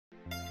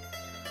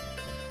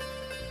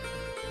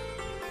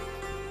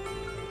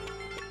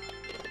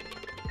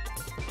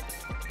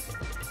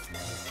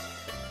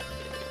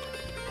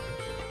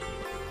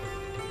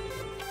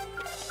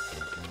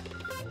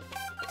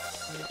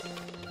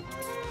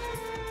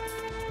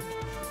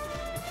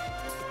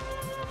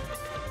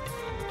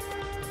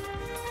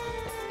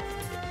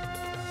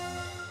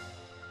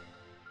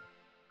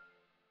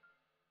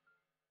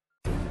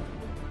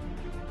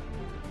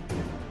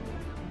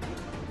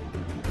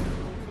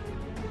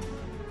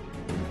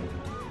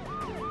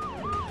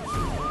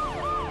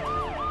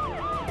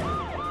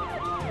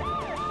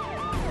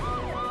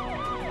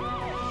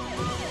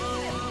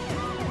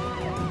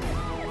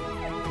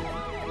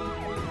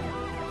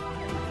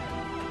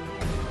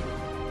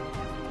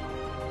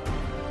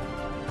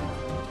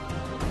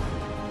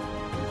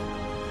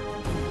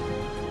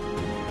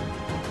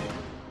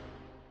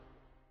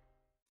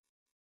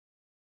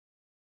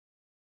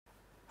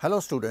Hello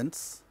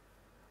students,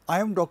 I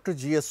am Dr.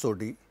 G.S.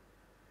 Sodhi.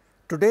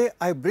 Today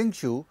I bring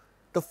you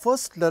the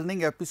first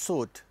learning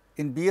episode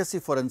in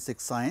BSc Forensic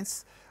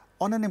Science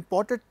on an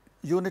important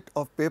unit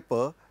of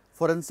paper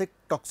Forensic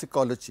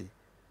Toxicology,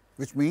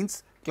 which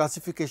means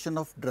classification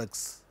of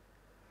drugs.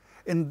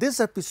 In this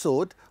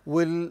episode,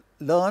 we will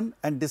learn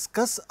and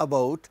discuss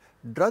about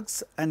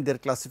drugs and their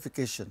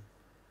classification.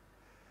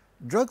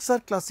 Drugs are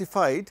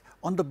classified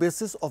on the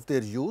basis of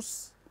their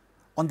use,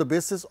 on the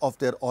basis of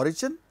their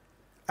origin,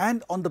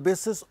 and on the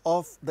basis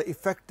of the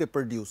effect they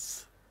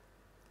produce.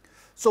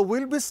 So, we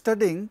will be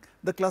studying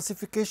the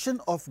classification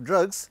of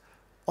drugs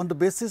on the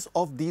basis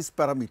of these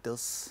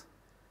parameters.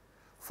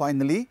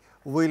 Finally,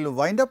 we will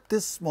wind up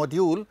this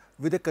module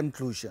with a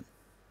conclusion.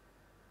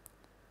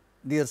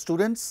 Dear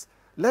students,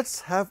 let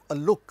us have a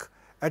look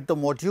at the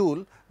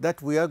module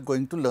that we are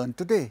going to learn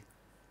today.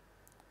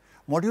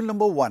 Module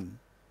number 1,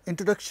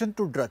 Introduction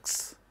to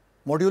Drugs.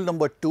 Module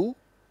number 2,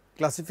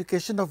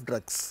 Classification of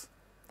Drugs.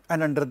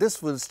 And under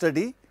this we will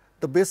study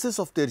the basis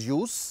of their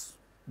use,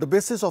 the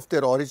basis of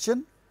their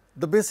origin,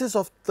 the basis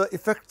of the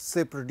effects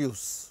they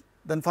produce.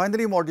 Then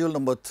finally, module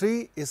number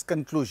 3 is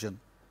conclusion.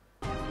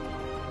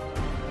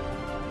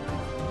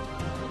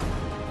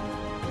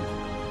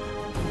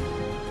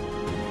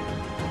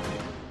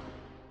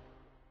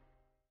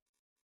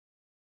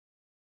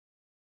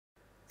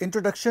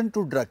 Introduction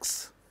to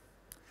drugs.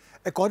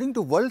 According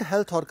to World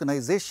Health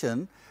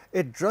Organization,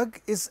 a drug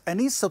is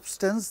any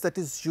substance that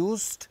is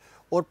used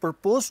or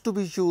proposed to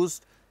be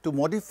used to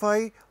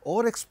modify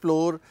or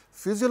explore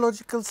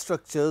physiological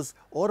structures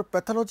or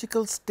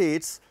pathological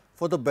states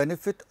for the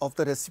benefit of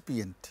the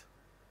recipient.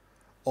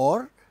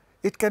 Or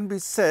it can be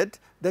said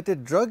that a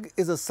drug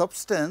is a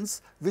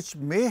substance which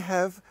may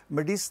have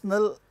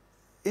medicinal,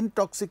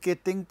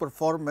 intoxicating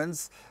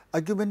performance,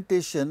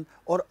 augmentation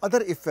or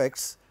other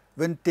effects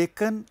when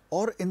taken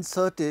or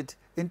inserted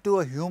into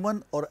a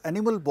human or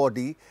animal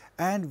body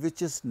and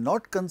which is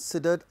not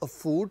considered a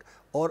food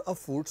or a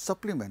food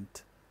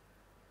supplement.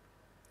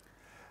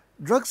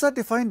 Drugs are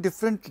defined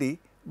differently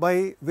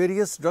by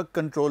various drug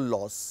control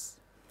laws,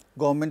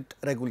 government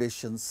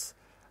regulations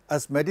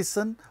as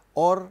medicine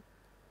or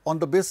on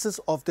the basis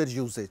of their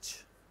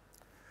usage.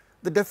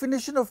 The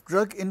definition of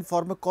drug in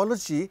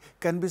pharmacology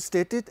can be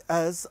stated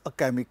as a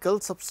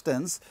chemical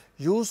substance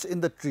used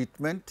in the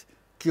treatment,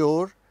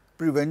 cure,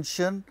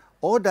 prevention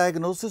or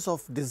diagnosis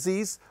of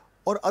disease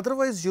or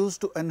otherwise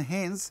used to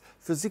enhance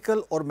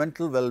physical or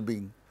mental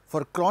well-being.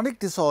 For chronic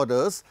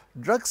disorders,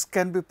 drugs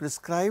can be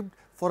prescribed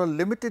for a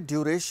limited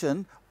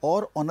duration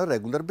or on a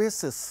regular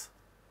basis.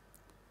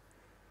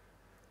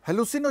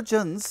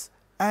 Hallucinogens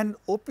and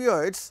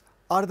opioids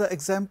are the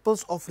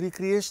examples of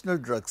recreational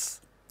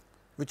drugs,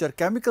 which are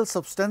chemical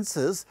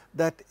substances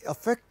that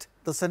affect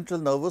the central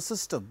nervous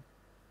system.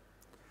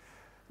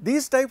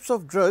 These types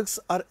of drugs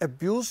are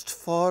abused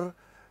for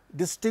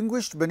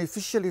distinguished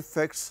beneficial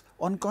effects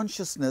on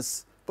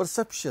consciousness,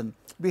 perception,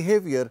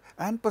 behavior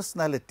and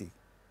personality.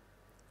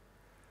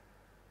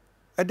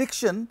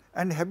 Addiction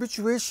and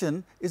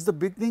habituation is the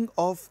beginning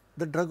of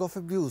the drug of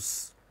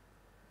abuse.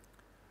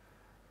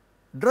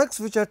 Drugs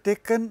which are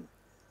taken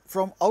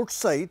from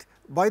outside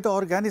by the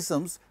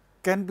organisms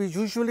can be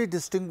usually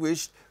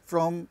distinguished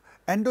from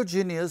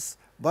endogenous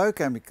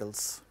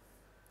biochemicals.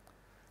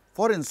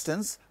 For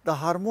instance, the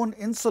hormone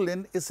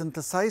insulin is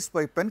synthesized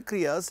by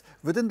pancreas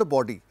within the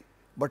body,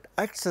 but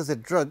acts as a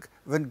drug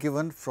when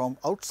given from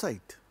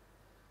outside.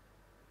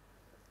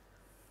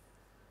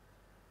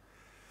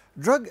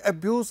 Drug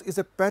abuse is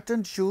a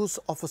patent use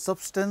of a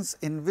substance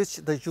in which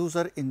the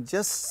user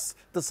ingests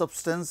the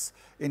substance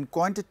in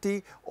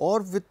quantity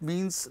or with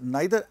means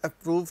neither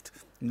approved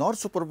nor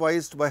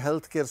supervised by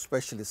healthcare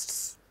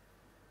specialists.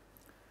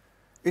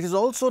 It is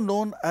also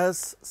known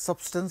as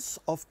substance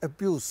of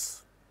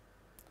abuse.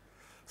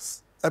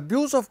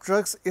 Abuse of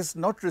drugs is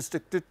not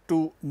restricted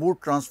to mood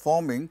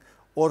transforming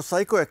or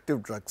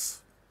psychoactive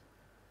drugs.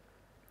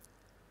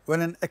 When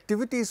an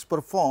activity is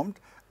performed,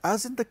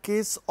 as in the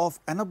case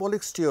of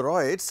anabolic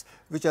steroids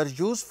which are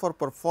used for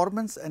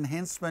performance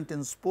enhancement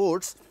in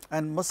sports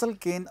and muscle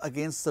gain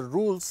against the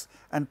rules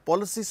and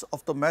policies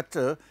of the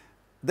matter,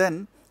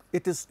 then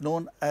it is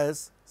known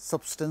as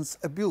substance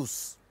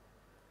abuse.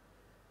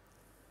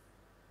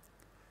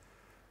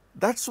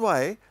 That is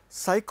why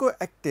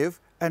psychoactive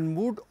and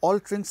mood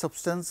altering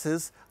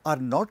substances are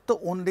not the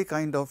only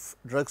kind of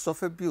drugs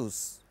of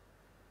abuse.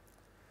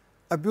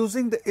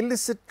 Abusing the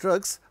illicit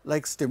drugs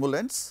like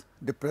stimulants,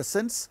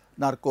 depressants,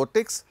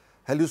 narcotics,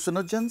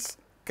 hallucinogens,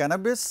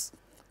 cannabis,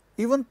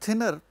 even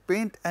thinner,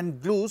 paint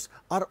and glues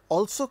are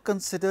also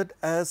considered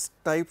as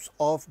types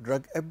of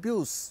drug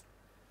abuse.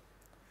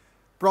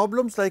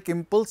 Problems like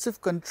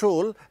impulsive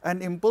control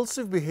and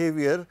impulsive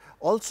behavior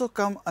also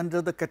come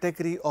under the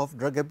category of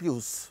drug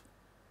abuse.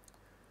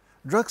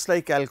 Drugs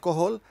like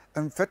alcohol,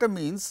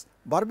 amphetamines,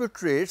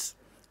 barbiturates,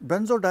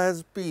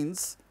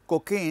 benzodiazepines,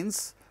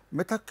 cocaines,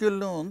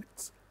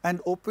 methaquinones and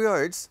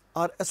opioids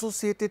are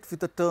associated with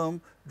the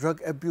term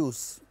drug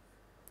abuse.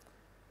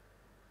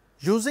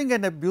 Using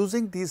and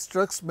abusing these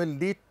drugs may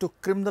lead to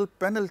criminal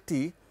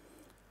penalty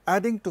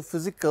adding to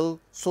physical,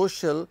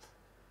 social,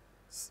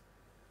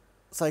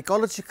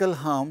 psychological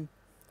harm,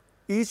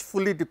 each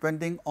fully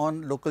depending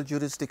on local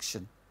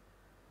jurisdiction.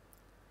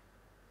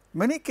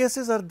 Many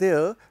cases are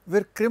there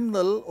where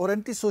criminal or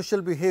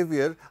antisocial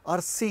behavior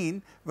are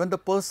seen when the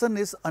person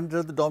is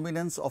under the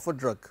dominance of a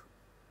drug.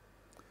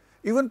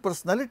 Even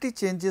personality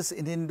changes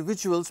in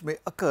individuals may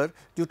occur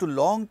due to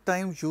long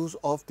time use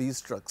of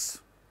these drugs.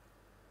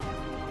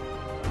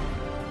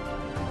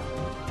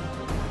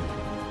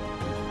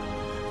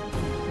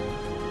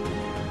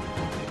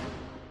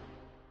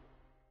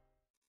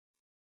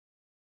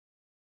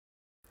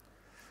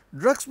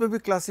 Drugs may be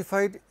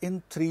classified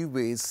in three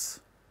ways.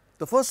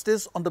 The first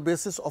is on the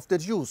basis of their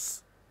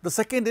use. The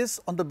second is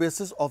on the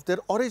basis of their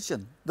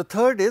origin. The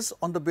third is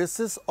on the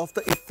basis of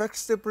the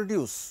effects they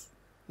produce.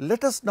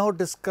 Let us now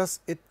discuss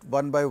it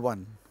one by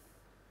one.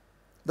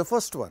 The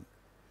first one,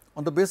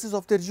 on the basis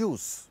of their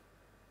use.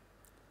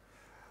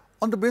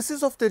 On the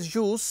basis of their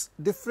use,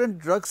 different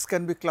drugs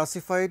can be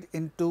classified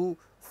into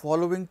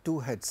following two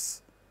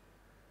heads: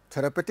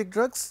 therapeutic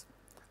drugs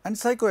and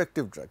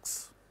psychoactive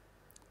drugs.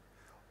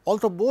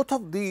 Although both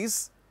of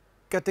these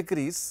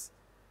categories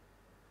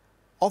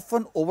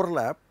often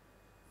overlap,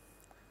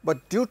 but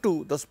due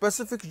to the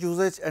specific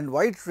usage and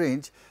wide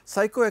range,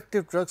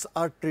 psychoactive drugs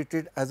are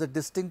treated as a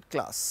distinct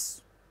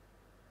class.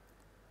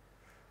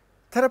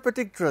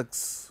 Therapeutic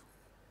drugs,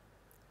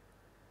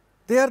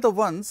 they are the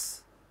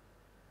ones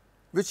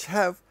which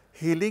have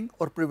healing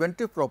or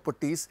preventive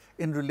properties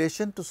in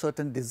relation to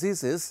certain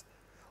diseases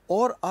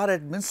or are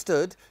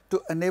administered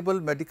to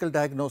enable medical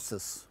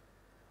diagnosis.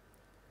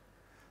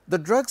 The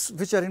drugs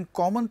which are in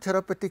common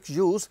therapeutic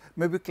use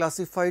may be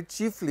classified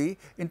chiefly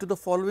into the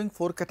following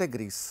four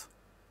categories: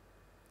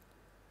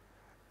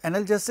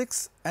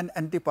 analgesics and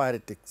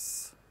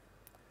antipyretics.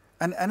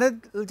 An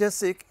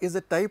analgesic is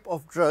a type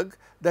of drug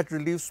that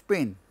relieves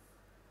pain.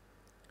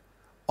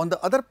 On the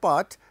other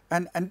part,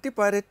 an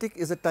antipyretic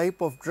is a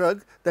type of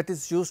drug that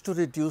is used to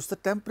reduce the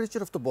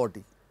temperature of the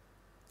body.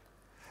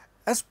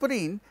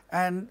 Aspirin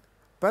and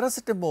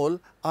paracetamol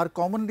are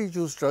commonly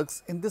used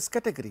drugs in this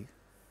category.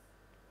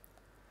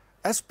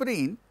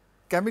 Aspirin,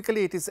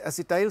 chemically it is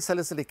acetyl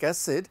salicylic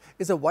acid,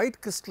 is a white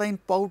crystalline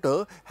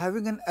powder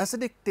having an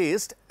acidic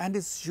taste and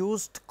is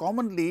used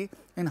commonly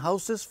in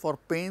houses for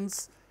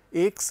pains,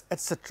 aches,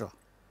 etc.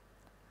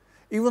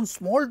 Even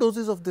small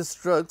doses of these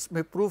drugs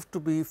may prove to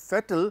be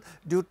fatal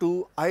due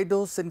to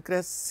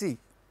idiosyncrasy.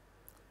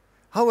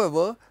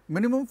 However,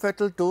 minimum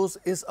fatal dose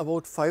is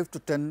about 5 to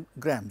 10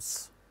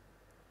 grams.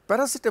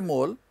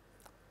 Paracetamol,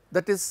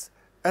 that is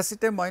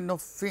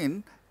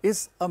acetaminophen,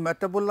 is a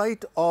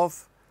metabolite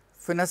of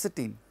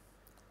phenacetin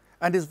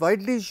and is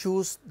widely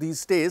used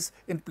these days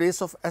in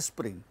place of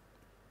aspirin.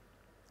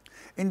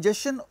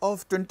 Ingestion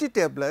of 20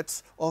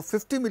 tablets of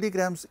 50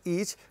 milligrams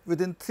each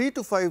within 3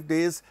 to 5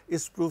 days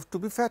is proved to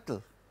be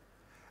fatal.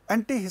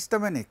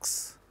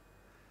 Antihistaminics,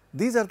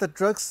 these are the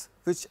drugs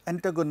which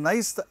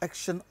antagonize the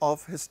action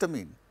of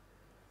histamine.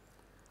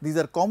 These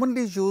are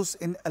commonly used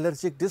in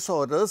allergic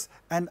disorders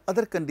and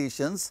other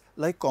conditions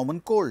like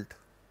common cold.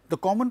 The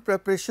common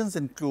preparations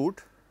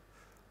include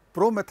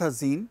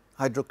promethazine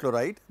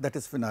hydrochloride, that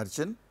is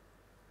Phenargen,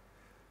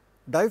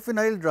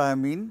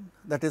 diphenyldramine,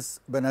 that is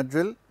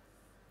Benadryl,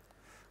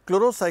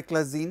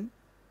 chlorocyclazine,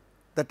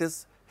 that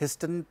is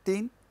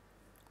Histantine,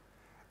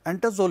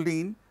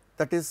 antazolene,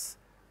 that is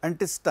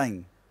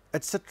Antistine,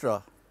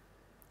 etc.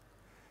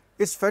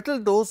 Its fatal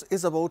dose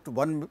is about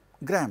 1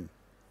 gram.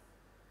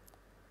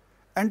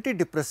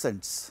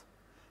 Antidepressants,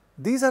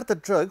 these are the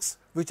drugs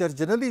which are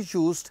generally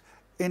used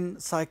in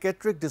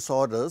psychiatric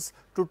disorders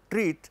to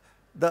treat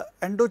the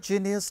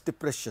endogenous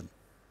depression.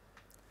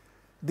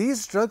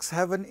 These drugs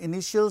have an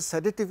initial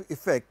sedative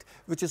effect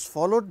which is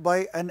followed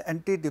by an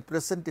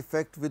antidepressant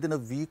effect within a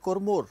week or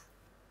more.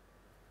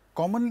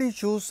 Commonly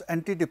used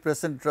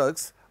antidepressant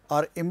drugs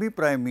are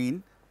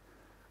imipramine,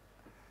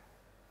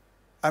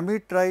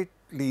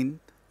 amitriptyline,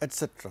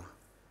 etc.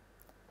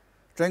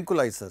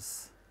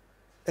 Tranquilizers.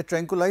 A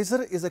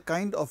tranquilizer is a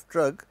kind of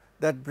drug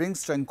that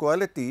brings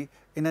tranquility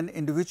in an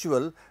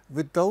individual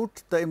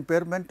without the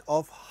impairment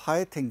of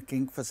high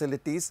thinking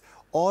facilities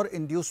or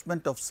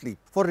inducement of sleep.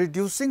 For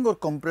reducing or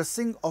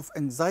compressing of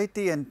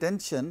anxiety and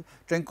tension,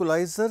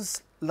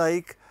 tranquilizers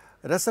like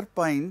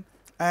reserpine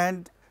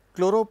and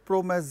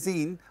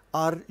chlorpromazine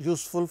are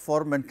useful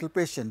for mental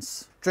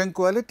patients.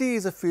 Tranquility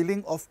is a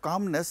feeling of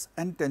calmness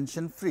and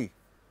tension free.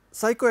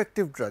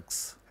 Psychoactive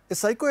drugs. A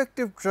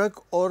psychoactive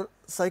drug or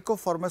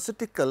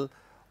psychopharmaceutical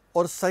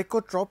or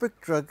psychotropic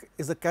drug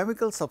is a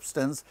chemical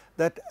substance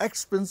that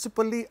acts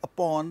principally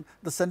upon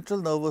the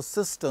central nervous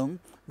system,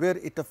 where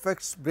it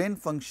affects brain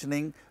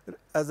functioning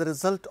as a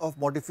result of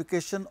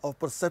modification of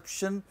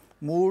perception,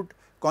 mood,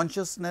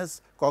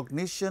 consciousness,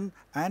 cognition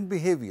and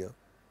behavior.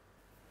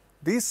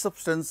 These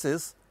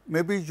substances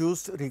may be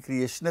used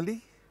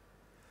recreationally,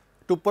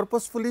 to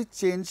purposefully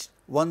change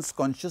one's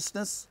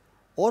consciousness,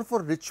 or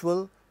for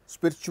ritual,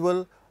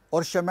 spiritual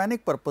or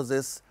shamanic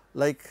purposes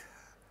like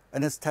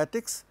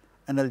anesthetics,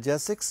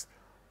 analgesics,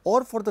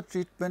 or for the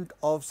treatment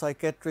of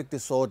psychiatric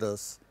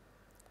disorders.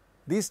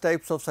 These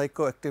types of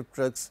psychoactive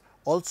drugs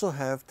also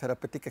have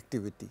therapeutic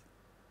activity.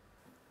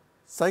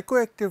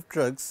 Psychoactive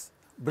drugs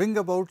bring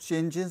about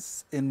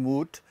changes in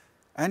mood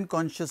and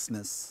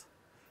consciousness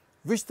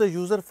which the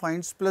user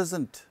finds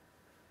pleasant,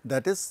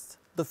 that is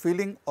the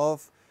feeling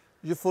of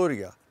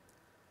euphoria,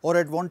 or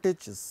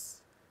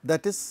advantageous,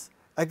 that is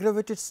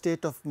aggravated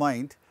state of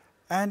mind,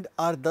 and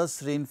are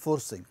thus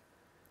reinforcing.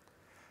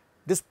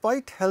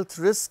 Despite health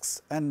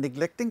risks and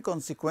neglecting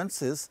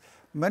consequences,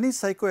 many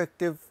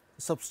psychoactive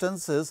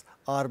substances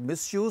are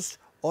misused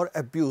or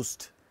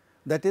abused,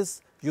 that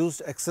is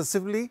used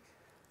excessively.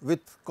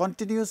 With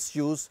continuous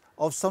use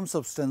of some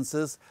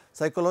substances,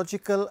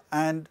 psychological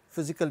and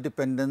physical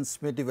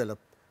dependence may develop.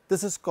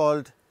 This is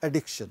called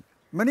addiction.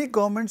 Many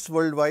governments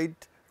worldwide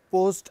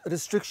posed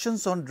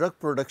restrictions on drug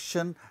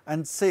production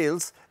and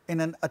sales in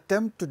an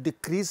attempt to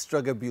decrease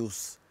drug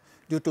abuse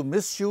due to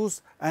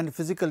misuse and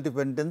physical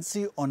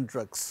dependency on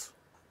drugs.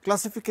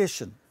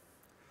 Classification.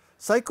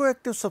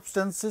 Psychoactive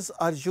substances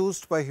are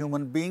used by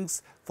human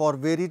beings for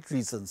varied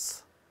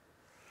reasons.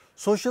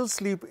 Social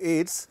sleep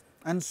aids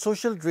and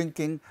social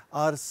drinking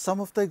are some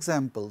of the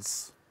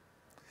examples.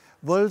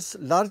 World's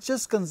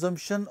largest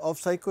consumption of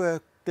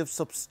psychoactive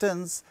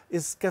substance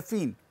is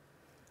caffeine,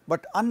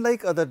 but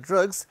unlike other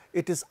drugs,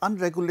 it is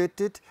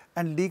unregulated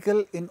and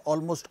legal in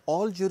almost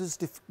all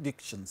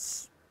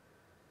jurisdictions.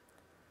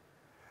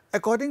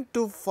 According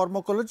to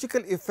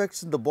pharmacological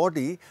effects in the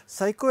body,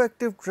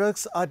 psychoactive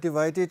drugs are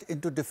divided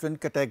into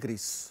different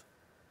categories.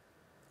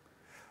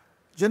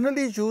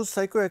 Generally used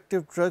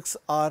psychoactive drugs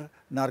are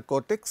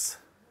narcotics,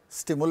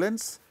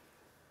 stimulants,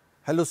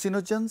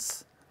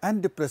 hallucinogens,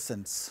 and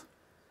depressants.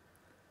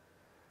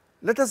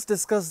 Let us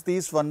discuss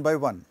these one by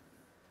one.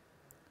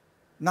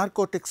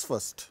 Narcotics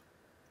first.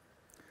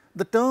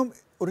 The term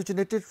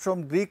originated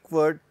from Greek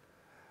word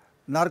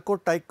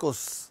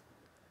narkotikos,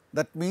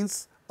 that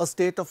means a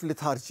state of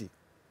lethargy.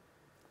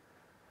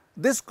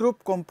 This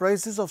group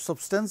comprises of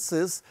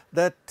substances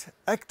that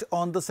act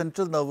on the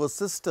central nervous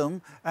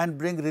system and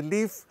bring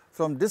relief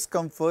from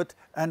discomfort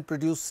and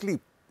produce sleep.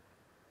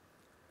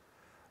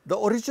 The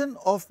origin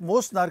of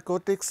most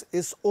narcotics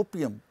is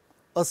opium,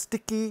 a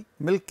sticky,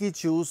 milky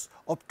juice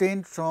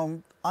obtained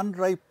from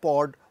unripe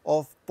pod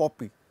of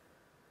poppy.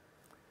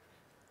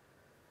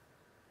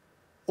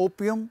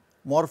 Opium,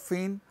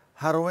 morphine,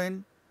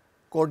 heroin,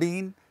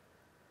 codeine,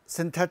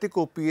 synthetic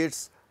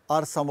opiates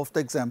are some of the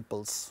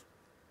examples.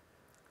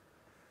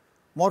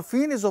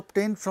 Morphine is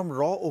obtained from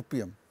raw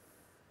opium.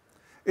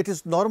 It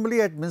is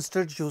normally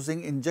administered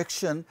using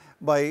injection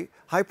by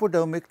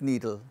hypodermic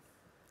needle.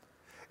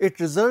 It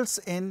results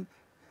in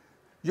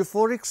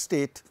euphoric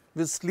state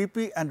with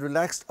sleepy and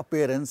relaxed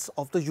appearance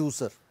of the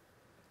user.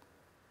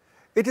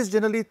 It is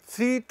generally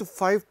 3 to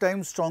 5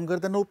 times stronger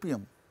than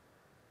opium.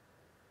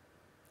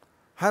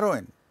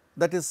 Heroin,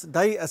 that is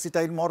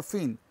diacetyl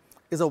morphine,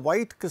 is a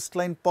white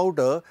crystalline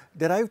powder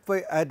derived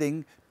by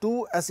adding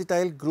 2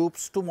 acetyl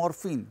groups to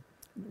morphine,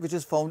 which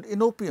is found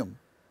in opium.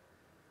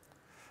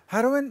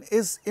 Heroin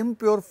is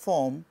impure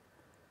form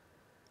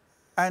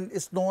and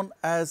is known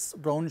as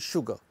brown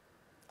sugar.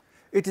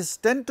 It is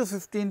 10 to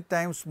 15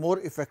 times more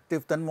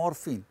effective than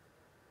morphine.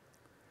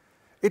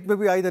 It may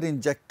be either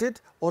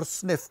injected or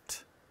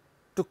sniffed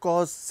to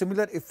cause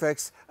similar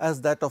effects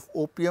as that of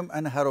opium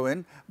and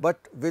heroin, but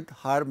with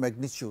higher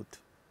magnitude.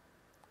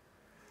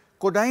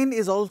 Codeine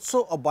is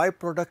also a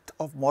byproduct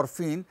of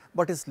morphine,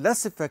 but is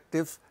less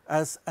effective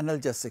as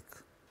analgesic.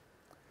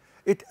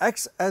 It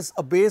acts as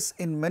a base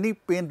in many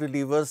pain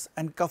relievers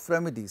and cough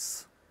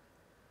remedies.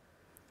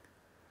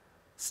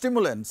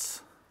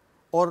 Stimulants,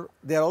 or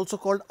they are also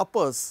called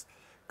uppers,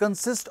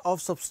 consist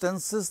of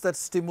substances that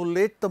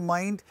stimulate the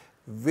mind,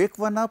 wake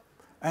one up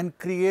and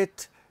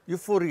create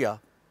euphoria,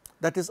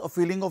 that is a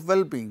feeling of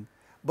well-being,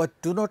 but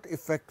do not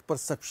affect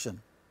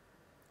perception.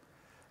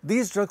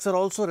 These drugs are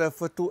also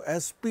referred to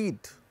as speed.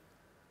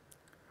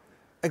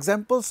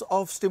 Examples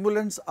of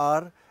stimulants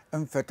are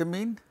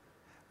amphetamine,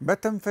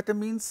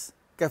 methamphetamines,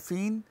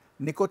 caffeine,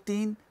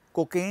 nicotine,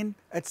 cocaine,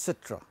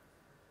 etc.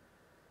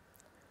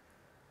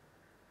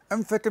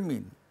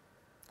 Amphetamine.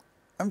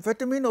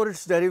 Amphetamine or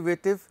its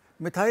derivative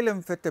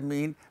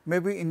methylamphetamine may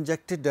be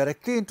injected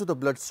directly into the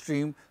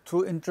bloodstream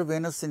through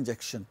intravenous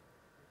injection.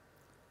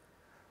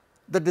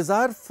 The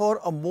desire for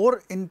a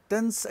more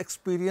intense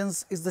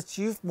experience is the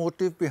chief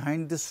motive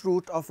behind this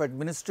route of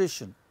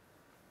administration.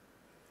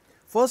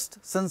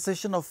 First,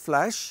 sensation of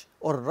flash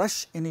or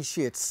rush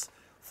initiates,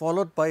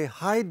 followed by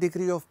high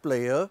degree of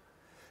pleasure,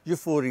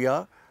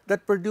 euphoria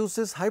that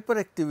produces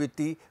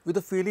hyperactivity with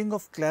a feeling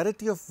of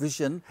clarity of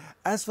vision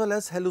as well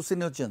as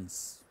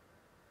hallucinogens.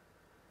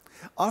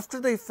 After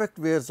the effect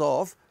wears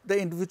off, the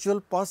individual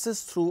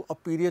passes through a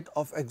period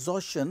of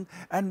exhaustion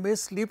and may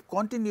sleep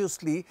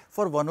continuously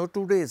for 1 or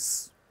 2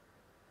 days.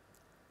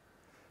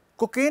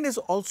 Cocaine is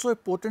also a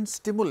potent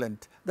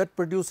stimulant that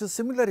produces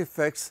similar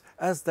effects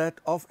as that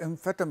of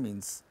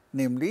amphetamines,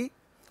 namely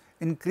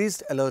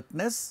increased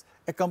alertness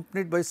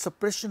accompanied by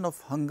suppression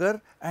of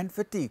hunger and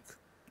fatigue.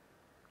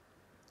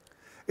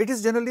 It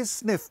is generally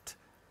sniffed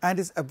and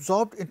is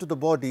absorbed into the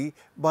body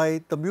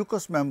by the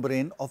mucous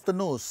membrane of the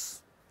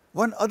nose.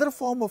 One other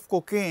form of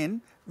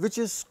cocaine which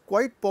is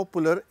quite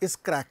popular is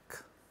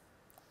crack.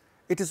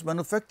 It is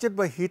manufactured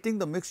by heating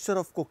the mixture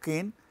of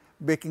cocaine,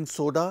 baking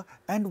soda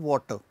and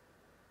water.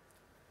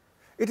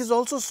 It is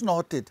also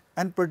snorted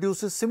and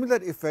produces similar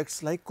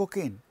effects like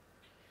cocaine.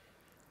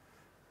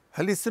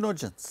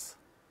 Hallucinogens.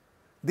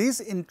 These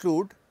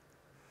include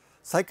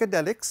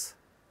psychedelics,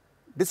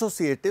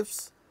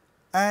 dissociatives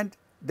and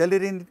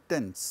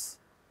deliritants.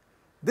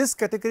 This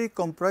category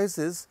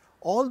comprises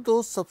all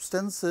those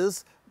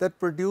substances that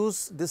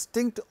produce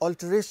distinct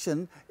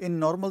alteration in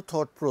normal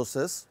thought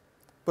process,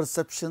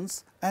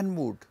 perceptions and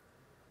mood.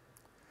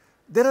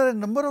 There are a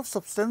number of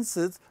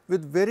substances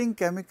with varying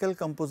chemical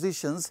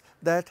compositions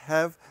that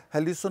have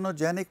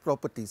hallucinogenic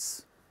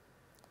properties.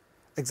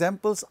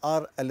 Examples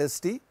are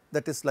LSD,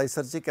 that is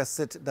lysergic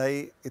acid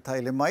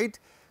diethylamide,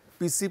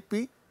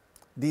 PCP,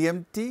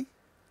 DMT,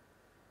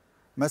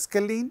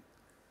 mescaline,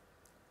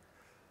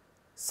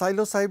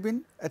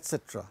 psilocybin,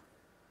 etc.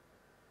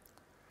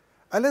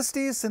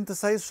 LSD is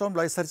synthesized from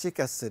lysergic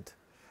acid,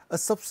 a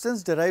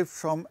substance derived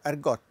from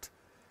ergot,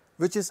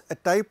 which is a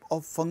type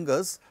of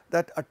fungus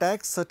that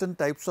attacks certain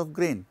types of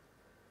grain.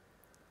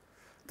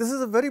 This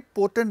is a very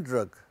potent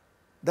drug,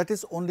 that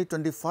is only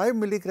 25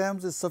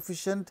 milligrams is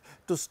sufficient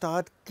to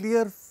start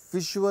clear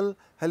visual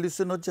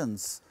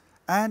hallucinogens,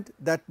 and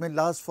that may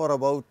last for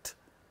about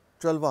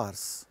 12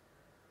 hours.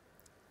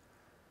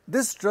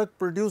 This drug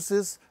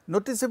produces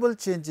noticeable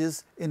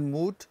changes in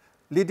mood,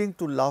 leading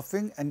to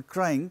laughing and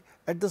crying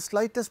at the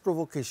slightest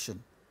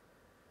provocation.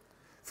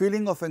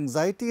 Feeling of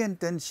anxiety and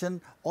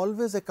tension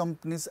always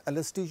accompanies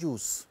LSD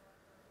use.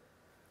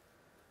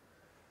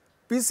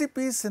 PCP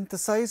is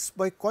synthesized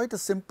by quite a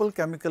simple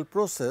chemical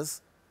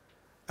process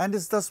and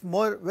is thus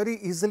very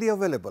easily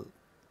available.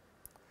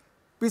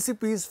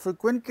 PCP is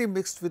frequently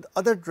mixed with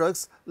other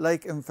drugs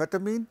like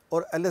amphetamine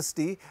or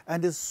LSD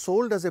and is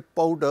sold as a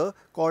powder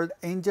called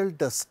angel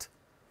dust,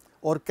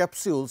 or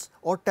capsules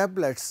or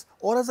tablets,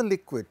 or as a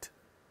liquid.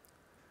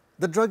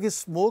 The drug is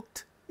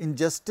smoked,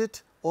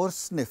 ingested or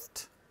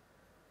sniffed.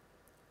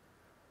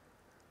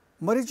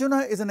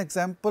 Marijuana is an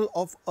example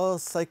of a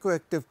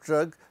psychoactive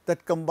drug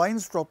that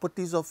combines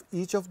properties of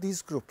each of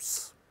these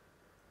groups.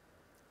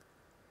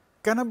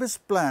 Cannabis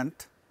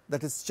plant,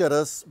 that is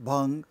charas,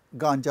 bhang,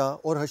 ganja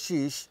or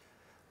hashish,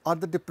 are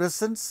the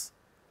depressants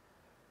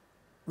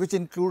which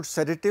include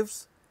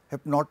sedatives,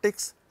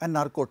 hypnotics and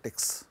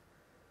narcotics.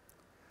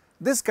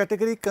 This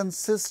category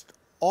consists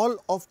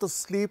all of the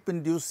sleep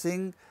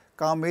inducing,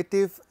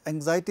 calmative,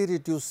 anxiety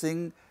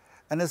reducing,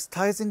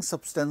 anesthetizing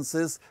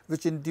substances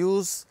which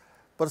induce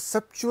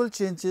perceptual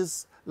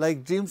changes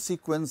like dream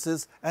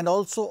sequences and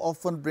also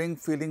often bring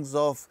feelings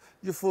of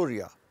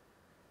euphoria.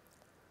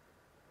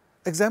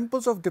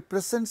 Examples of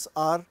depressants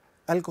are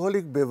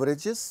alcoholic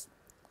beverages,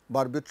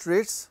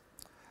 barbiturates,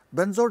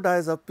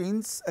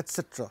 benzodiazepines,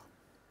 etc.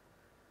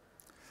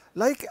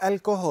 Like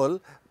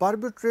alcohol,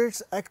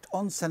 barbiturates act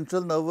on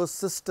central nervous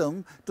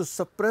system to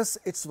suppress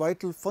its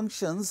vital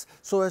functions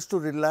so as to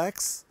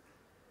relax,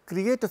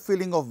 create a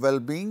feeling of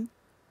well-being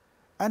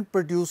and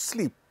produce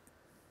sleep.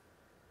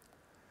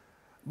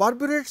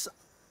 Barbiturates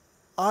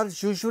are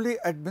usually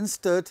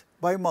administered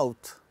by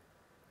mouth.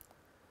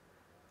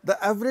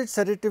 The average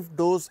sedative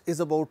dose is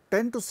about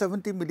 10 to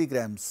 70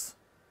 milligrams.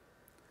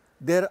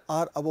 There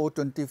are about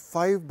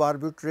 25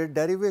 barbiturate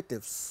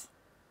derivatives.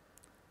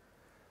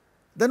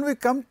 Then we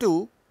come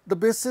to the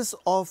basis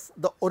of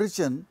the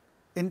origin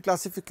in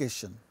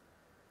classification.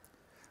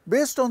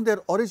 Based on their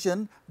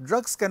origin,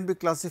 drugs can be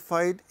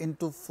classified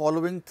into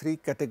following three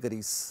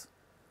categories: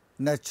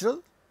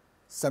 natural,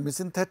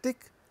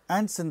 semi-synthetic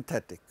and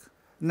synthetic.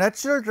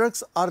 Natural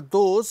drugs are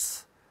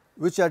those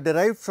which are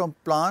derived from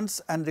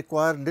plants and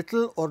require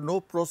little or no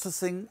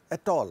processing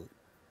at all.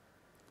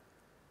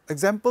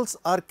 Examples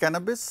are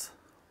cannabis,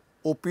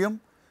 opium,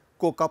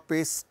 coca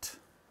paste.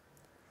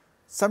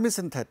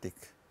 Semi-synthetic.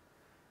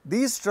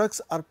 These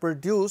drugs are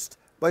produced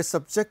by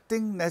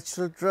subjecting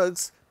natural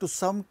drugs to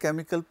some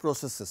chemical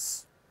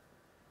processes.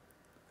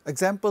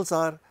 Examples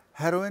are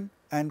heroin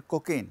and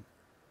cocaine.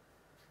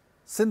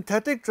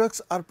 Synthetic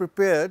drugs are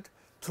prepared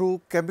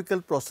through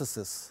chemical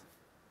processes.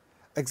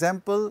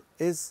 Example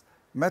is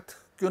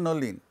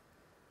methquinolone,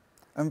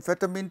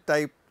 amphetamine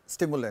type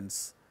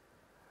stimulants,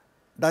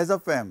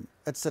 diazepam,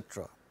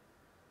 etc.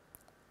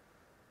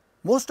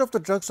 Most of the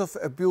drugs of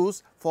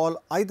abuse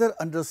fall either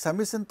under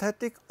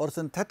semi-synthetic or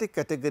synthetic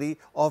category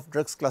of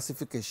drugs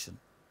classification.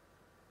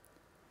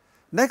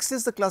 Next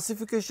is the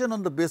classification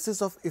on the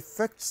basis of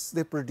effects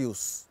they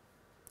produce.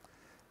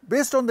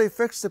 Based on the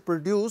effects they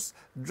produce,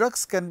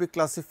 drugs can be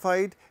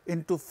classified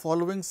into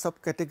following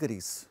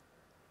subcategories: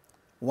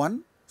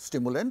 1.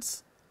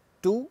 Stimulants,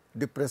 2.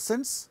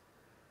 Depressants,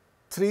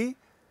 3.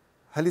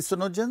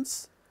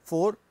 Hallucinogens,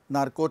 4.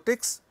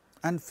 Narcotics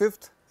and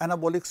 5th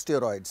anabolic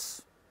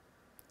steroids.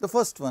 The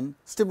first one,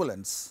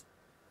 stimulants.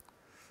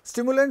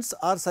 Stimulants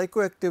are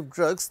psychoactive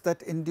drugs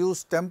that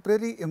induce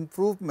temporary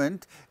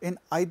improvement in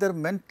either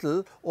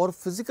mental or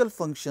physical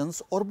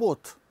functions or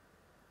both.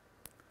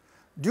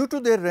 Due to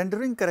their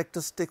rendering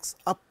characteristics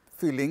up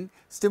feeling,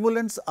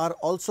 stimulants are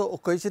also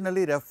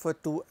occasionally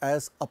referred to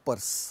as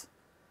uppers.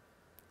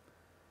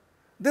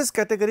 This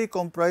category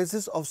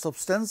comprises of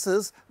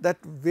substances that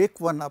wake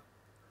one up,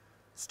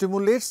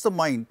 stimulates the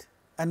mind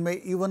and may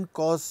even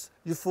cause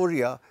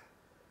euphoria,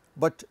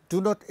 but do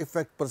not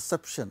affect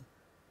perception.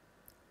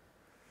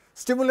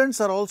 Stimulants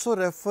are also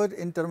referred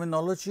in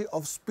terminology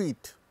of speed.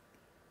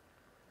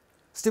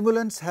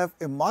 Stimulants have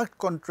a marked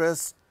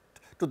contrast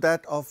to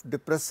that of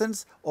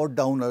depressants or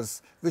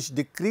downers, which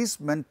decrease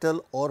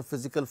mental or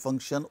physical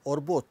function or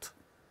both.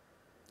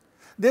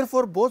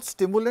 Therefore, both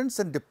stimulants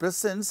and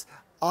depressants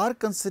are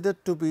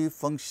considered to be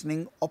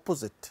functioning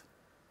opposite.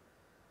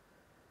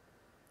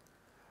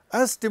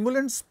 As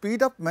stimulants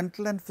speed up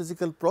mental and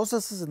physical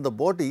processes in the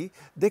body,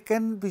 they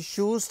can be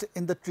used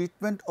in the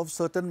treatment of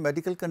certain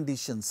medical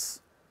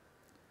conditions.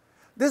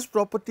 This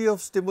property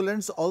of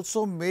stimulants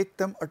also make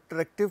them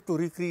attractive to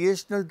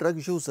recreational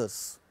drug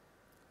users.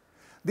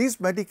 These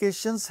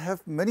medications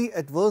have many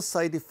adverse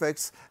side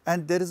effects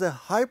and there is a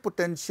high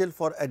potential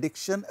for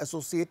addiction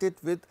associated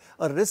with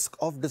a risk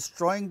of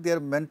destroying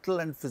their mental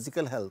and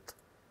physical health.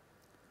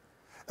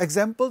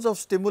 Examples of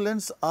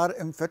stimulants are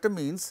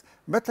amphetamines,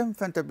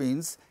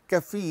 methamphetamines,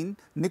 caffeine,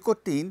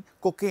 nicotine,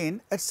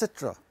 cocaine,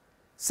 etc.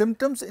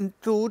 Symptoms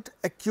include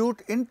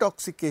acute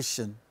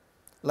intoxication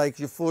like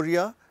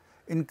euphoria,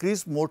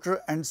 increased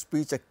motor and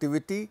speech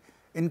activity,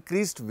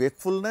 increased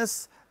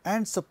wakefulness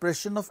and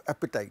suppression of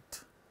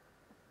appetite.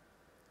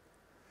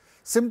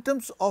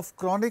 Symptoms of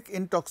chronic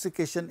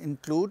intoxication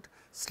include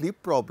sleep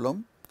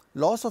problem,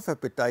 loss of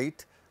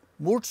appetite,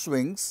 mood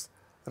swings,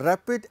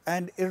 rapid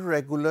and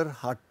irregular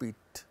heartbeat.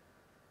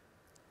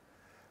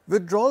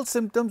 Withdrawal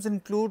symptoms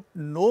include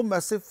no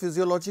massive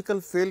physiological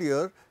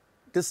failure,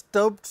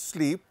 disturbed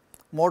sleep,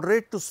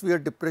 moderate to severe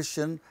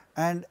depression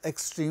and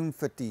extreme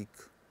fatigue.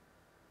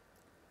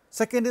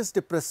 Second is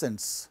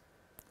depressants.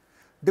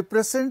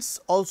 Depressants,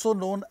 also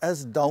known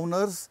as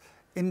downers,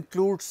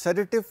 include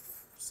sedatives,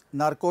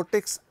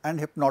 narcotics and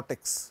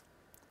hypnotics.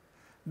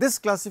 This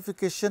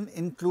classification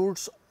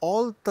includes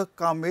all the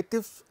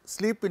calmative,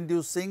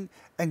 sleep-inducing,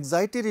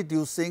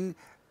 anxiety-reducing,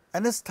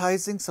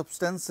 anesthetizing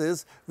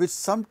substances which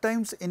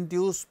sometimes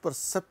induce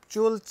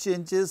perceptual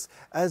changes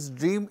as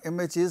dream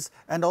images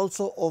and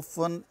also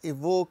often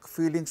evoke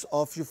feelings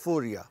of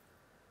euphoria.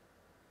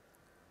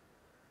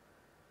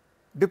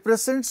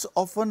 Depressants,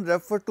 often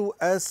referred to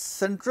as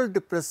central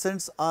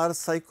depressants, are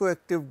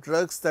psychoactive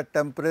drugs that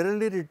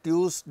temporarily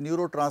reduce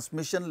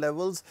neurotransmission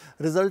levels,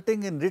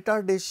 resulting in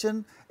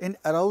retardation in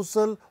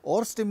arousal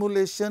or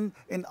stimulation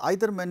in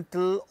either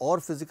mental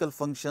or physical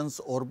functions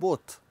or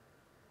both.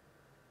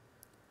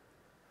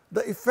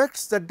 The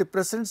effects that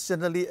depressants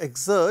generally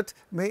exert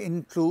may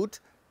include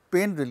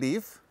pain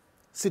relief,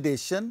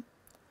 sedation,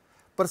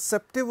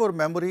 perceptive or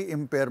memory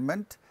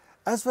impairment,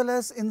 as well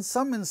as in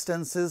some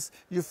instances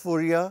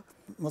euphoria,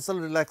 muscle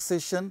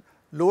relaxation,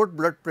 lowered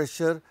blood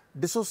pressure,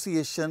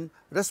 dissociation,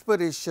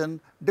 respiration,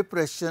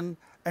 depression,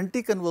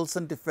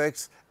 anticonvulsant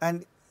effects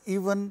and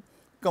even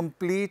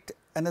complete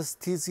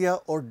anesthesia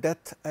or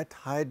death at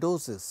high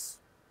doses.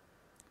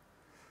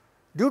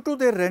 Due to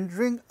their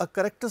rendering a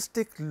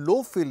characteristic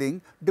low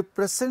feeling,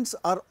 depressants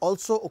are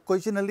also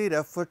occasionally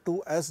referred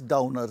to as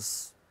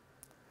downers.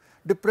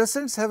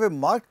 Depressants have a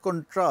marked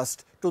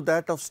contrast to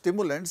that of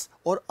stimulants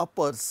or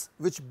uppers,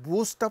 which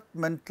boost up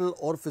mental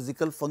or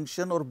physical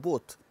function or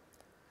both.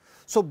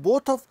 So,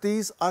 both of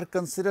these are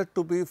considered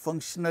to be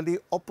functionally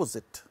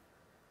opposite.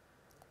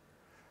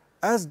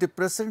 As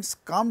depressants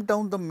calm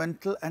down the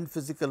mental and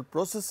physical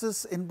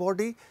processes in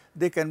body,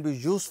 they can be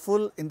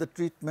useful in the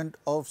treatment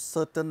of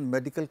certain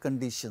medical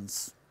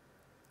conditions.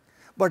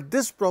 But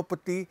this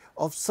property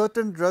of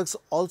certain drugs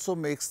also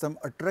makes them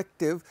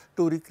attractive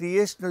to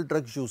recreational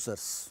drug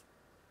users.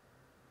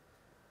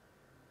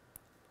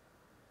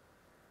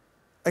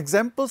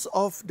 Examples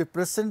of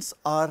depressants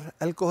are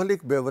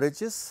alcoholic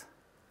beverages,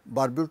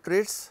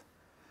 barbiturates,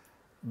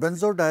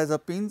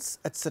 benzodiazepines,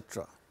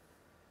 etc.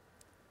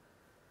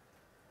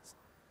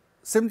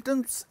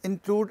 Symptoms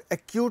include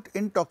acute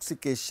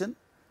intoxication,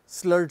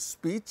 slurred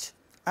speech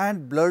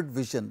and blurred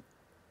vision,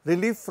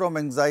 relief from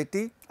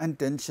anxiety and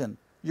tension,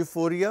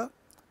 euphoria,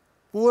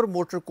 poor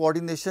motor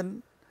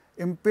coordination,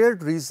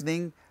 impaired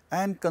reasoning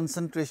and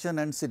concentration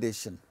and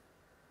sedation.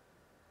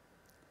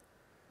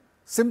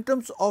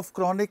 Symptoms of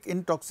chronic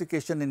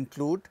intoxication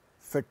include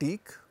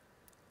fatigue,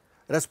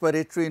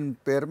 respiratory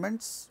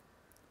impairments,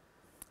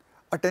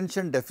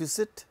 attention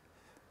deficit,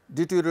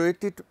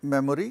 deteriorated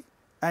memory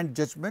and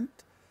judgment,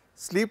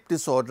 sleep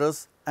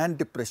disorders and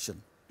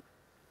depression.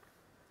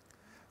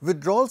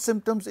 Withdrawal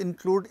symptoms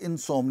include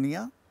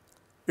insomnia,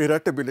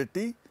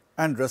 irritability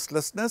and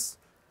restlessness,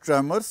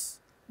 tremors,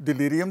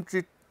 delirium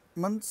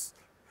treatments,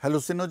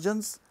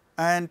 hallucinogens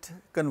and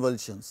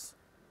convulsions.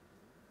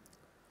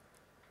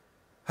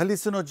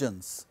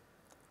 Hallucinogens.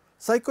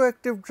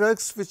 Psychoactive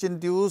drugs which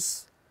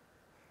induce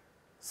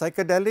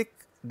psychedelic,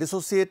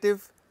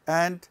 dissociative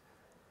and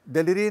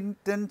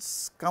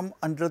deliriants come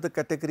under the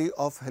category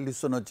of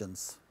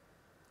hallucinogens.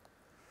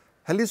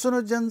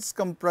 Hallucinogens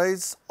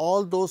comprise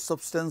all those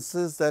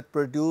substances that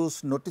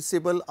produce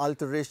noticeable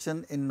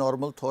alteration in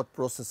normal thought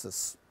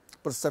processes,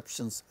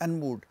 perceptions and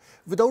mood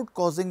without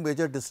causing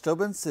major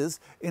disturbances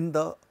in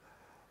the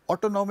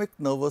autonomic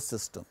nervous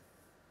system.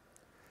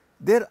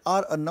 There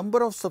are a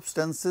number of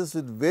substances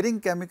with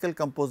varying chemical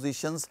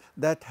compositions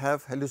that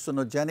have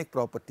hallucinogenic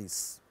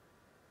properties.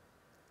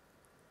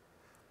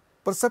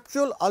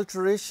 Perceptual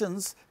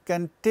alterations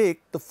can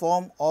take the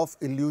form of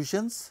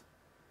illusions,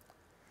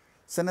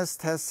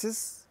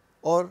 synesthesis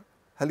or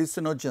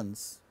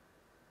hallucinogens.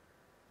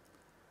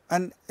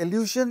 An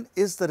illusion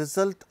is the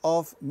result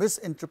of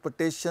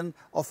misinterpretation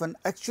of an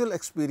actual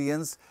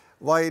experience,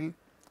 while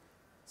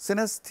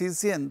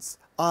synesthesians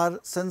are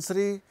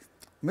sensory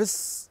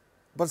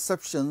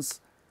misperceptions,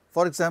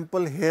 for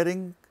example,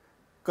 hearing,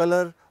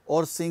 color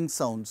or seeing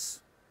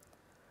sounds.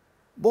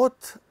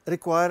 Both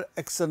require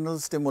external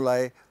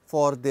stimuli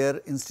for their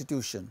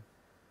institution.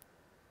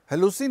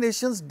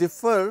 Hallucinations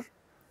differ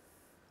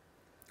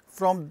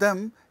from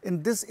them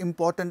in this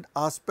important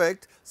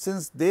aspect,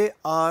 since they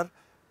are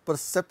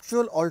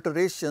perceptual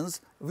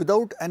alterations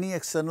without any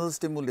external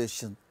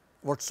stimulation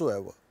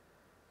whatsoever.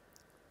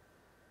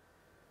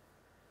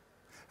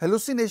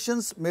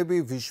 Hallucinations may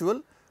be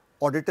visual,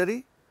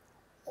 auditory,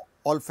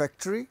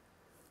 olfactory,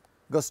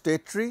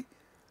 gustatory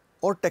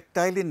or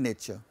tactile in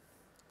nature.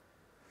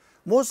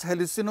 Most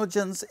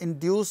hallucinogens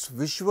induce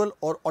visual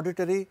or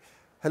auditory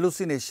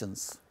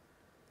hallucinations.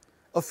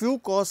 A few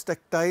cause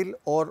tactile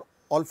or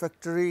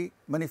olfactory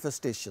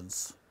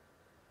manifestations.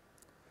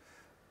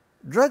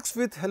 Drugs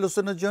with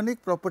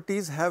hallucinogenic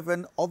properties have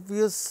an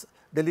obvious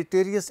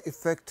deleterious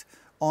effect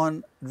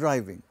on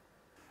driving.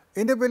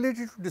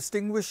 Inability to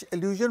distinguish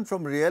illusion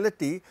from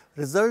reality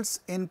results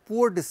in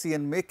poor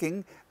decision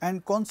making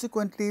and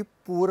consequently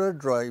poorer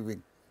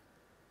driving.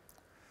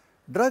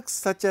 Drugs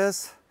such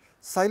as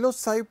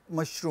psilocybe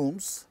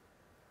mushrooms,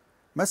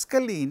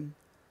 mescaline,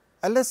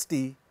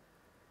 LSD,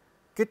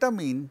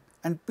 ketamine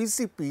and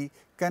PCP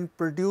can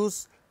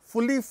produce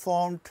fully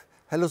formed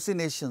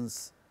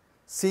hallucinations,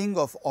 seeing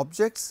of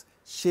objects,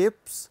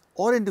 shapes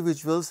or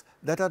individuals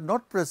that are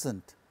not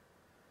present,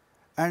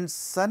 and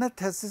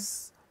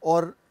synesthesis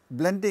or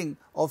blending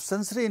of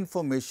sensory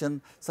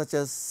information such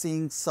as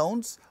seeing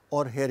sounds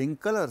or hearing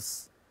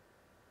colors.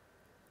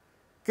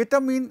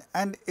 Ketamine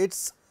and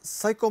its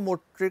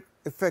psychomotoric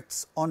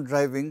effects on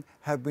driving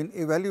have been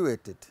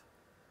evaluated.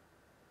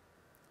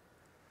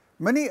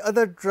 Many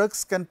other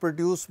drugs can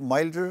produce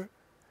milder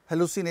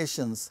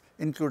hallucinations,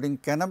 including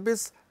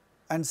cannabis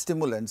and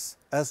stimulants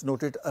as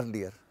noted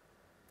earlier.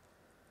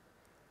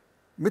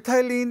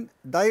 Methylene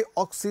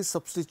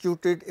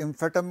dioxysubstituted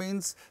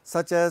amphetamines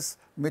such as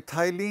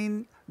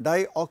methylene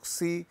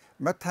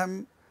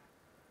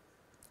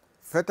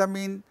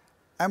dioxymethamphetamine,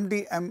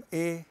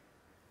 MDMA,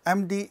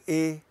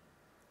 MDA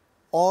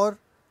or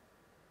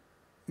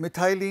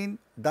methylene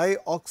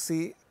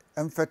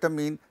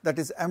dioxyamphetamine, that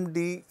is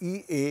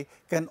MDEA,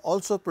 can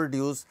also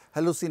produce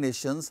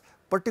hallucinations,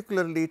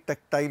 particularly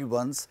tactile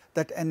ones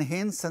that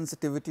enhance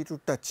sensitivity to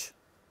touch.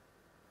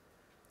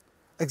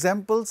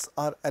 Examples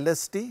are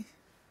LSD,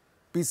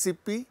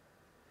 PCP,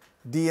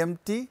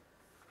 DMT,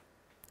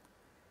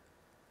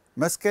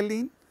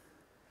 mescaline,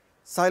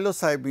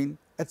 psilocybin,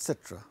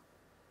 etc.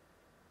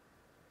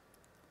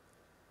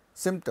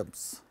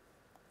 Symptoms.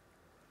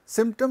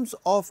 Symptoms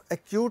of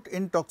acute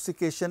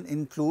intoxication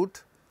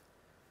include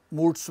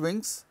mood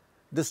swings,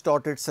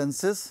 distorted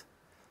senses,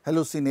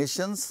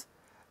 hallucinations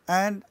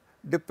and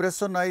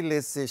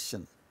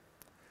depersonalization.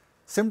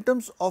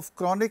 Symptoms of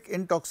chronic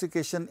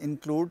intoxication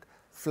include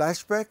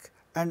flashback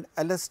and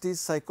LSD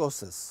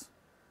psychosis.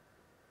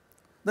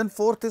 Then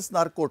fourth is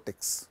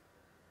narcotics.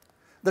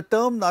 The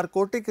term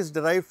narcotic is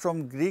derived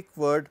from Greek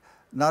word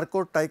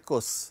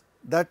narkotikos,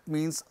 that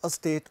means a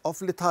state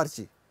of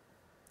lethargy.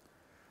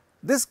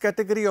 This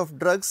category of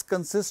drugs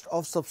consists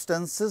of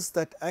substances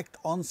that act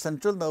on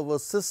central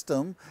nervous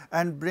system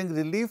and bring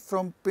relief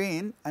from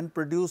pain and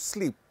produce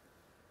sleep.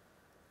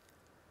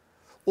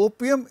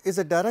 Opium is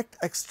a direct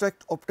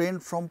extract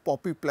obtained from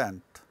poppy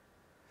plant,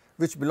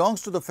 which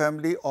belongs to the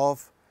family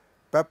of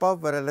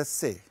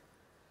Papaverulaceae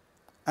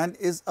and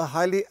is a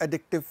highly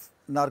addictive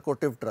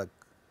narcotic drug.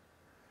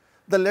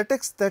 The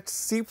latex that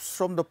seeps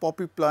from the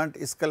poppy plant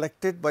is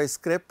collected by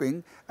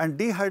scraping and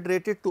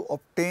dehydrated to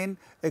obtain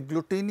a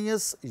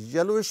glutinous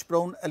yellowish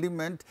brown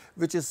element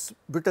which is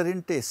bitter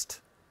in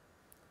taste.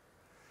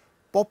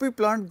 Poppy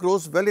plant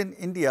grows well in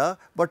India,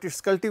 but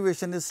its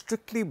cultivation is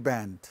strictly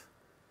banned.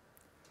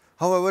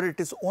 However, it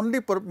is only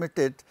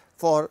permitted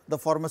for the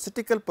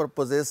pharmaceutical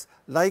purposes,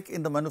 like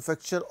in the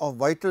manufacture of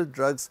vital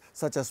drugs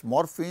such as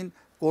morphine,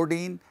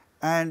 codeine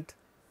and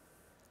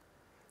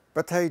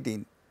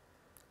pethidine,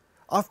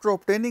 after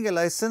obtaining a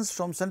license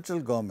from central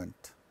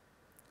government.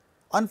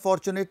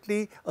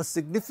 Unfortunately, a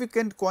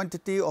significant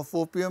quantity of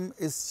opium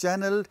is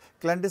channeled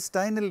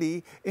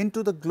clandestinely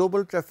into the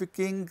global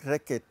trafficking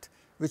racket,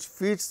 which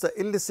feeds the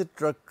illicit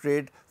drug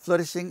trade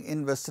flourishing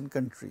in Western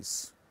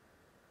countries.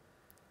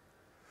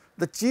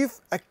 The chief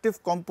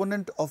active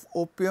component of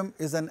opium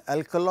is an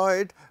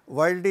alkaloid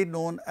widely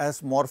known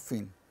as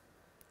morphine.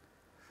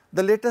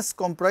 The latest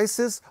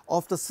comprises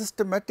of the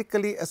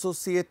systematically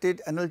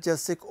associated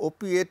analgesic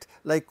opiate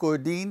like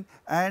codeine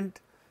and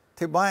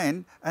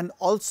thebaine, and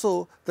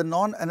also the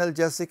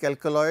non-analgesic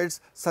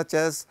alkaloids such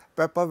as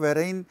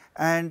papaverine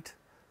and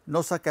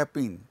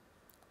nosacapine.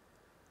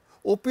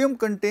 Opium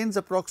contains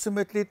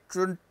approximately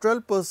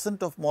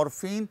 12% of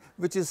morphine,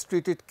 which is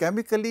treated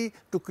chemically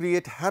to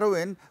create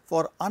heroin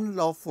for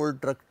unlawful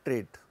drug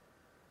trade.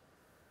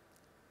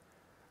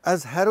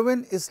 As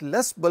heroin is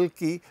less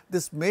bulky,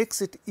 this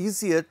makes it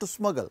easier to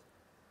smuggle.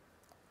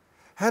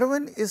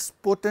 Heroin is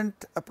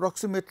potent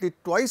approximately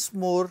twice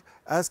more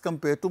as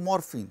compared to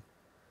morphine.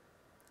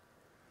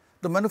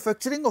 The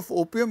manufacturing of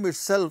opium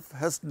itself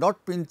has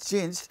not been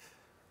changed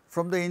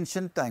from the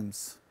ancient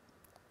times.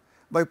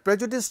 By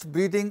prejudiced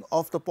breeding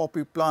of the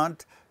poppy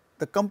plant,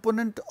 the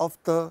component of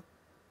the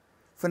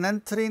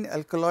phenanthrene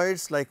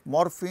alkaloids like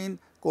morphine,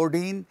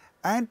 codeine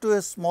and to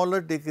a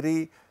smaller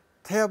degree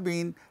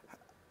thebaine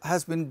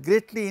has been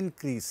greatly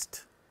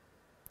increased.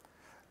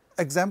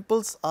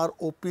 Examples are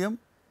opium,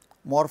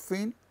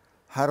 morphine,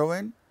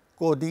 heroin,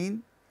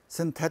 codeine,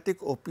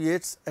 synthetic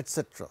opiates,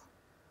 etc.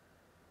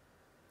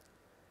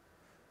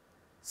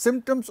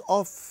 Symptoms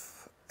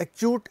of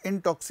acute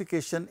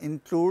intoxication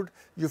include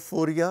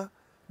euphoria,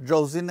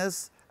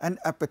 drowsiness and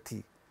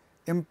apathy,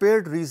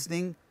 impaired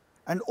reasoning,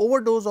 and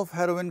overdose of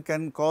heroin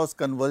can cause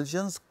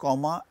convulsions,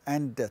 coma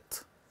and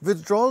death.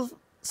 Withdrawal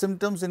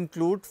symptoms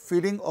include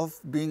feeling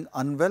of being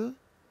unwell,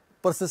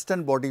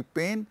 persistent body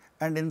pain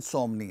and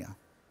insomnia.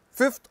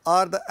 Fifth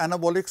are the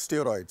anabolic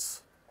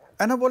steroids.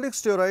 Anabolic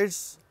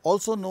steroids,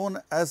 also known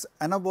as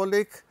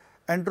anabolic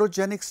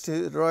androgenic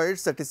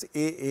steroids, that is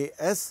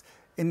AAS,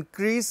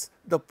 increase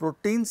the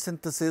protein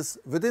synthesis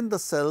within the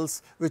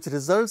cells, which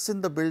results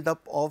in the buildup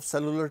of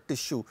cellular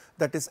tissue,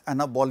 that is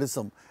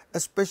anabolism,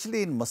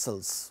 especially in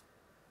muscles.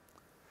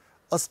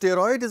 A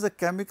steroid is a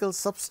chemical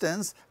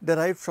substance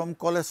derived from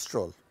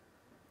cholesterol.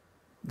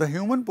 The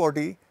human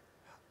body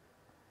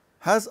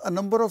has a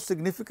number of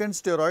significant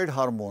steroid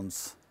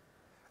hormones,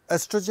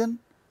 estrogen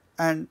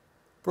and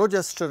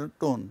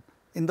progesterone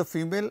in the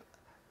female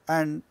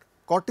and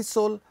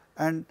cortisol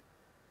and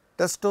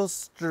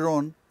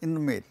testosterone in the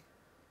male.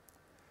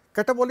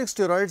 Catabolic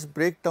steroids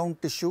break down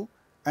tissue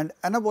and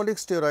anabolic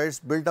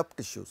steroids build up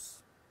tissues.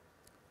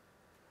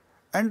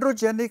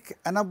 Androgenic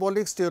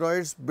anabolic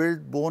steroids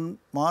build bone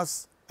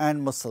mass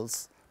and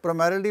muscles,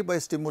 primarily by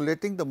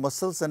stimulating the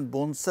muscles and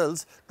bone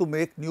cells to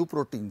make new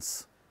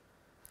proteins.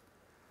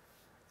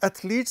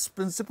 Athletes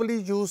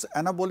principally use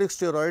anabolic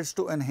steroids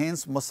to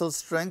enhance muscle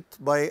strength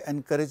by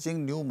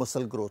encouraging new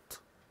muscle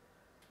growth.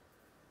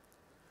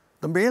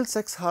 The male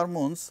sex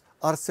hormones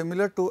are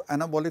similar to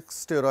anabolic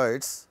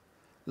steroids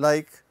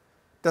like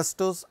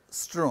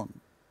testosterone.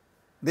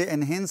 They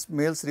enhance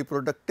males'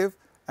 reproductive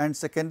and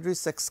secondary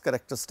sex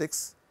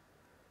characteristics,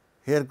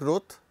 hair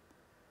growth,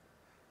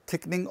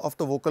 thickening of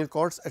the vocal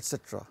cords,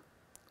 etc.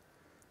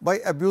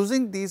 By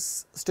abusing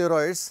these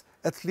steroids,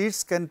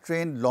 athletes can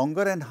train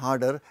longer and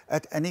harder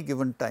at any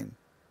given time.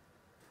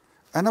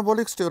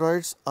 Anabolic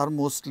steroids are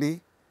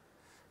mostly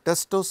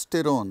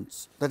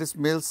testosterone, that is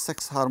male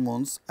sex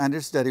hormones, and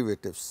its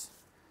derivatives.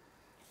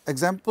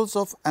 Examples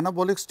of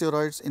anabolic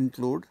steroids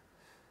include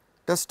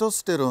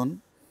testosterone,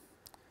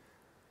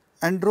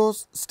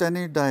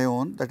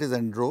 androstenedione, that is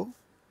andro,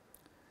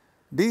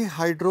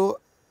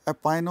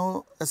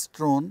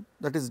 dihydroepiandrosterone,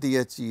 that is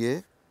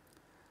DHEA,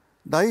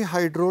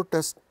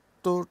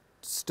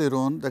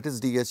 dihydrotestosterone, that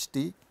is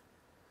DHT,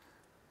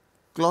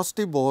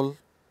 clostebol,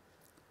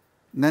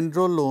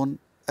 nandrolone,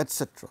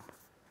 etc.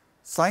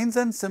 Signs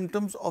and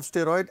symptoms of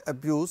steroid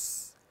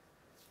abuse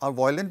are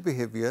violent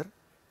behavior,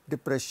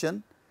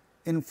 depression,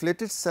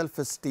 inflated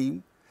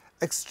self-esteem,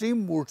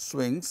 extreme mood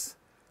swings,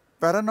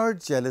 paranoid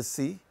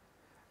jealousy,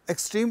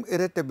 extreme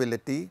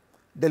irritability,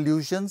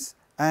 delusions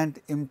and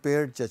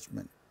impaired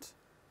judgment.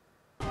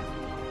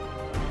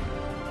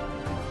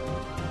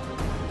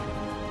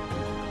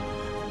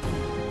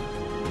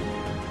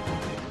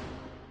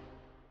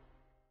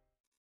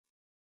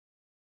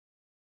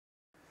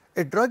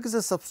 A drug is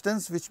a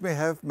substance which may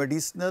have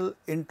medicinal,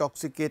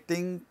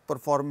 intoxicating,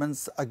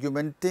 performance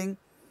augmenting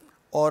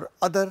or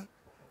other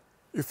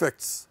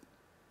effects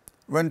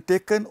when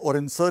taken or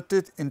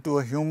inserted into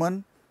a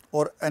human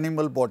or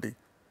animal body,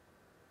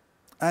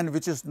 and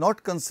which is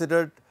not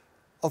considered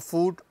a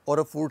food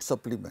or a food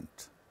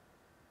supplement.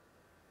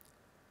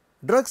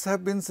 Drugs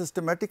have been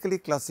systematically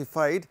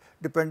classified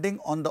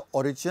depending on the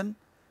origin,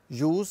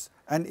 use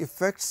and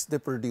effects they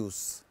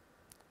produce.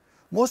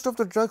 Most of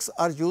the drugs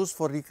are used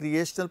for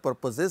recreational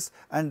purposes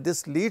and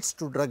this leads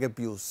to drug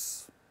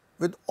abuse.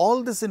 With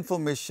all this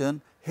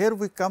information, here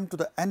we come to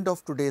the end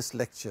of today's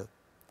lecture.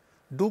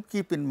 Do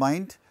keep in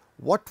mind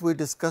what we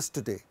discussed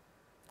today.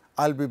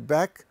 I will be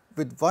back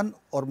with one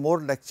or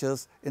more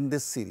lectures in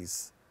this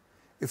series.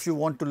 If you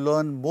want to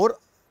learn more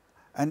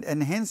and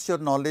enhance your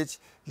knowledge,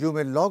 you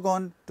may log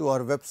on to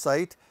our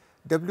website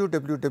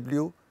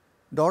www.cech-UGC.in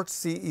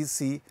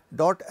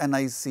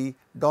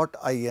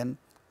www.cec.nic.in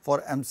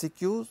for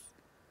MCQs,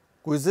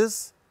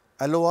 quizzes,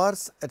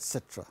 LORs,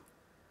 etc.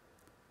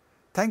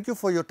 Thank you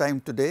for your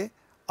time today.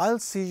 I'll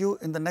see you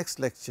in the next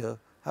lecture.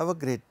 Have a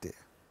great day.